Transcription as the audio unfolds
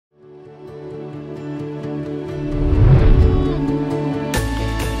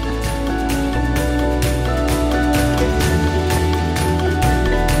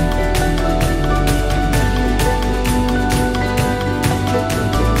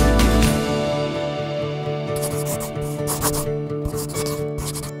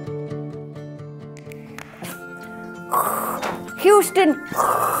Houston.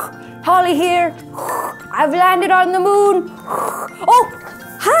 Holly here. I've landed on the moon. Oh,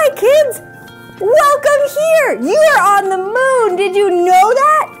 hi kids. Welcome here. You're on the moon. Did you know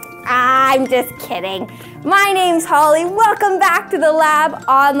that? I'm just kidding. My name's Holly. Welcome back to the lab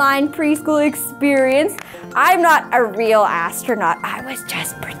online preschool experience. I'm not a real astronaut. I was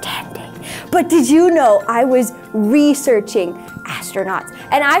just pretending. But did you know I was researching astronauts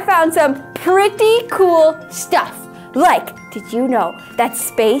and I found some pretty cool stuff. Like, did you know that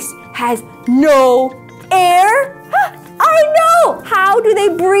space has no air? I know! How do they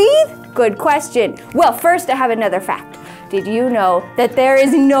breathe? Good question. Well, first I have another fact. Did you know that there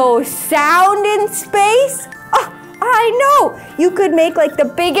is no sound in space? Oh, I know! You could make like the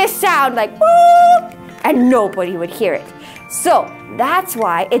biggest sound, like whoop, and nobody would hear it. So that's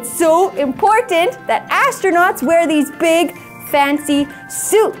why it's so important that astronauts wear these big, fancy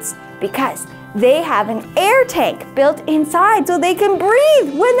suits, because they have an air tank built inside so they can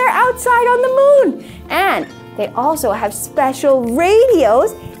breathe when they're outside on the moon. And they also have special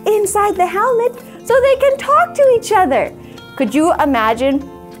radios inside the helmet so they can talk to each other. Could you imagine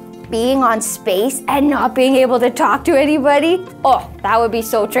being on space and not being able to talk to anybody? Oh, that would be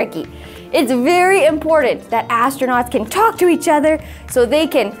so tricky. It's very important that astronauts can talk to each other so they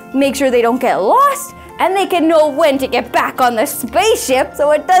can make sure they don't get lost and they can know when to get back on the spaceship so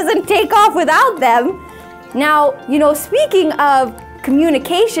it doesn't take off without them. Now, speaking of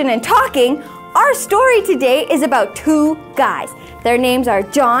communication and talking, our story today is about two guys. Their names are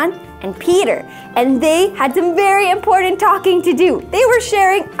John and Peter, and they had some very important talking to do. They were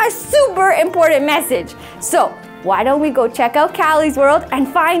sharing a super important message. So why don't we go check out Callie's World and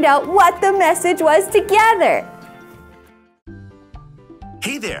find out what the message was together?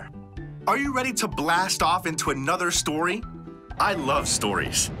 Hey there! Are you ready to blast off into another story? I love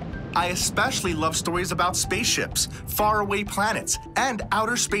stories. I especially love stories about spaceships, faraway planets, and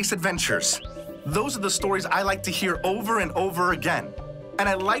outer space adventures. Those are the stories I like to hear over and over again. And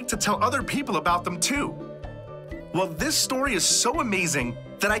I like to tell other people about them too. Well, this story is so amazing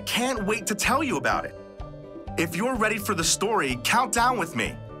that I can't wait to tell you about it. If you're ready for the story, count down with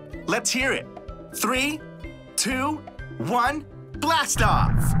me. Let's hear it. 3, 2, 1, blast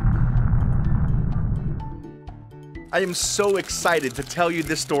off! I am so excited to tell you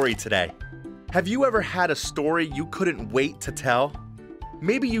this story today. Have you ever had a story you couldn't wait to tell?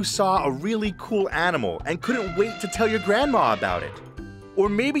 Maybe you saw a really cool animal and couldn't wait to tell your grandma about it. Or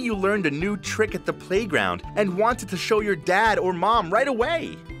maybe you learned a new trick at the playground and wanted to show your dad or mom right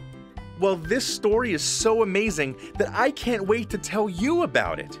away. Well, this story is so amazing that I can't wait to tell you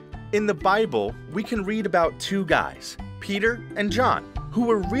about it. In the Bible, we can read about two guys, Peter and John, who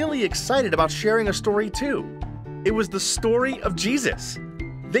were really excited about sharing a story too. It was the story of Jesus.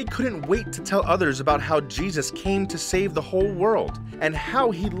 They couldn't wait to tell others about how Jesus came to save the whole world and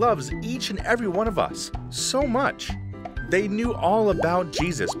how he loves each and every one of us so much. They knew all about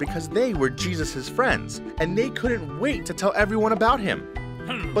Jesus because they were Jesus' friends, and they couldn't wait to tell everyone about him.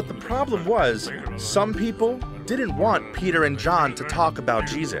 But the problem was, some people didn't want Peter and John to talk about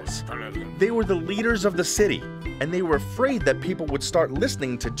Jesus. They were the leaders of the city, and they were afraid that people would start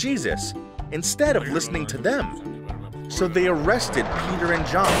listening to Jesus instead of listening to them. So they arrested Peter and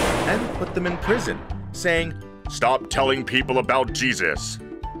John and put them in prison, saying, "Stop telling people about Jesus."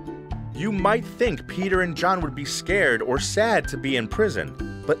 You might think Peter and John would be scared or sad to be in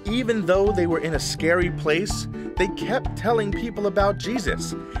prison, but even though they were in a scary place, they kept telling people about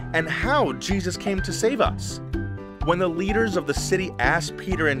Jesus and how Jesus came to save us. When the leaders of the city asked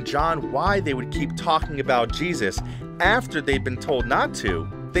Peter and John why they would keep talking about Jesus after they'd been told not to,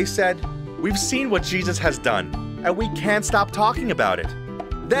 they said, "We've seen what Jesus has done, and we can't stop talking about it."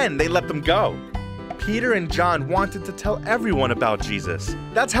 Then they let them go. Peter and John wanted to tell everyone about Jesus.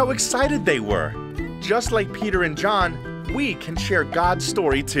 That's how excited they were. Just like Peter and John, we can share God's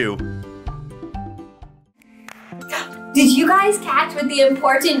story too. Did you guys catch what the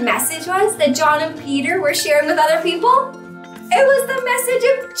important message was that John and Peter were sharing with other people? It was the message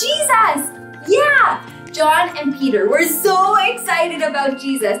of Jesus! Yeah! John and Peter were so excited about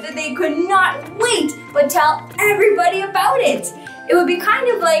Jesus that they could not wait but tell everybody about it. It would be kind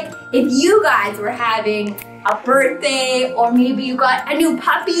of like if you guys were having a birthday or maybe you got a new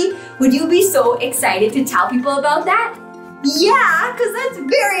puppy. Would you be so excited to tell people about that? Yeah, because that's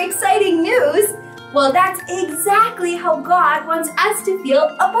very exciting news. Well, that's exactly how God wants us to feel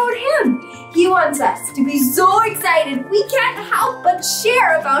about Him. He wants us to be so excited we can't help but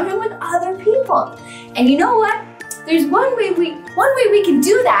share about Him with other people. And you know what? There's one way we can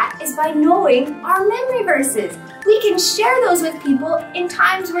do that is by knowing our memory verses. We can share those with people in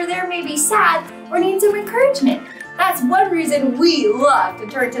times where they're maybe sad or need some encouragement. That's one reason we love to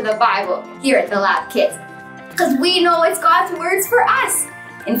turn to the Bible here at the Lab Kids, because we know it's God's words for us.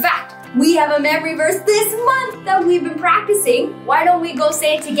 In fact, we have a memory verse this month that we've been practicing. Why don't we go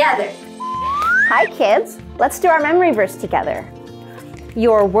say it together? Hi kids, let's do our memory verse together.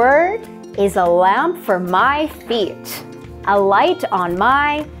 Your word is a lamp for my feet, a light on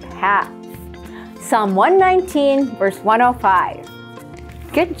my path. Psalm 119, verse 105.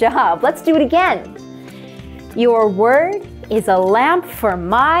 Good job, let's do it again. Your word is a lamp for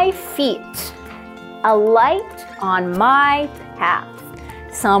my feet, a light on my path.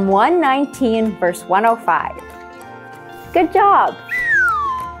 Psalm 119, verse 105. Good job.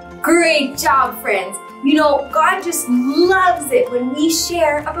 Great job, friends. You know, God just loves it when we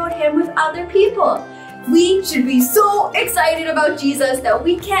share about Him with other people. We should be so excited about Jesus that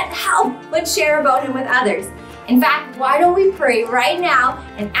we can't help but share about Him with others. In fact, why don't we pray right now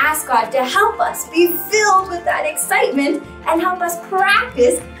and ask God to help us be filled with that excitement and help us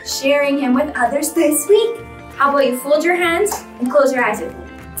practice sharing Him with others this week? How about you fold your hands and close your eyes with me?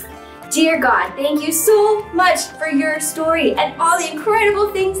 Dear God, thank you so much for your story and all the incredible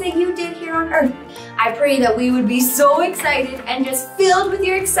things that you did here on earth. I pray that we would be so excited and just filled with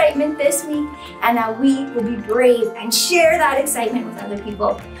your excitement this week, and that we would be brave and share that excitement with other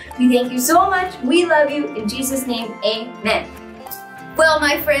people. We thank you so much. We love you. In Jesus' name, amen. Well,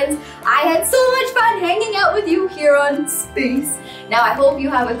 my friends, I had so much fun hanging out with you here on Space. Now, I hope you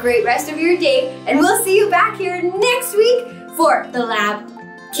have a great rest of your day, and we'll see you back here next week for the Lab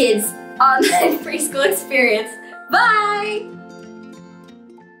Kids Online Preschool Experience. Bye!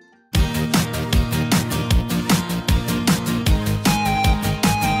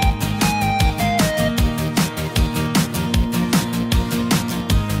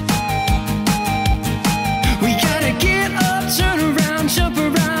 We gotta get up, turn around, jump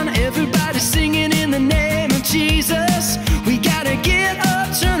around, everybody singing in the name of Jesus. We gotta get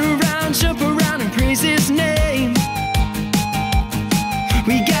up, turn around, jump around and praise His name.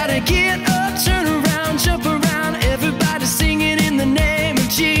 We gotta get up, turn around, jump around, everybody singing in the name of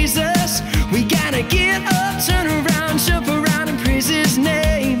Jesus. We gotta get up, turn around, jump around and praise His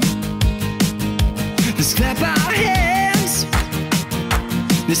name. Let's clap our hands,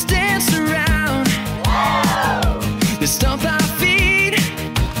 let's dance around, let's stomp our feet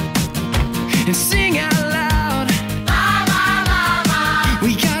and sing out loud.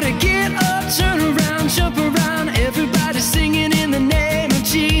 We gotta get up, turn around, jump around, everybody singing in the name of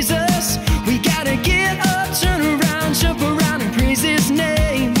Jesus. We gotta get up, turn around, jump around and praise His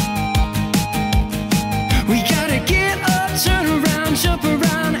name. We gotta get up, turn around, jump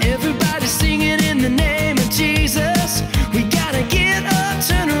around, everybody singing in the name of Jesus. We gotta get up,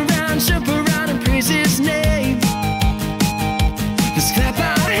 turn around, jump around and praise His name. Let's clap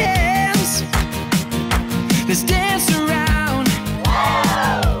our hands, let's dance around,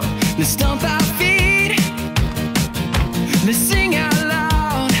 let's stomp our feet, let's sing out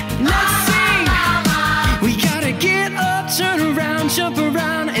loud, let's sing. We gotta get up, turn around, jump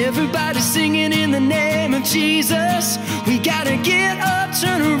around, everybody singing in the name of Jesus. We gotta get up,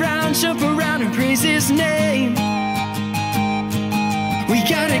 turn around, jump around and praise His name. We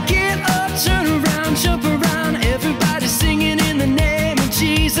gotta get up, turn around, jump around, everybody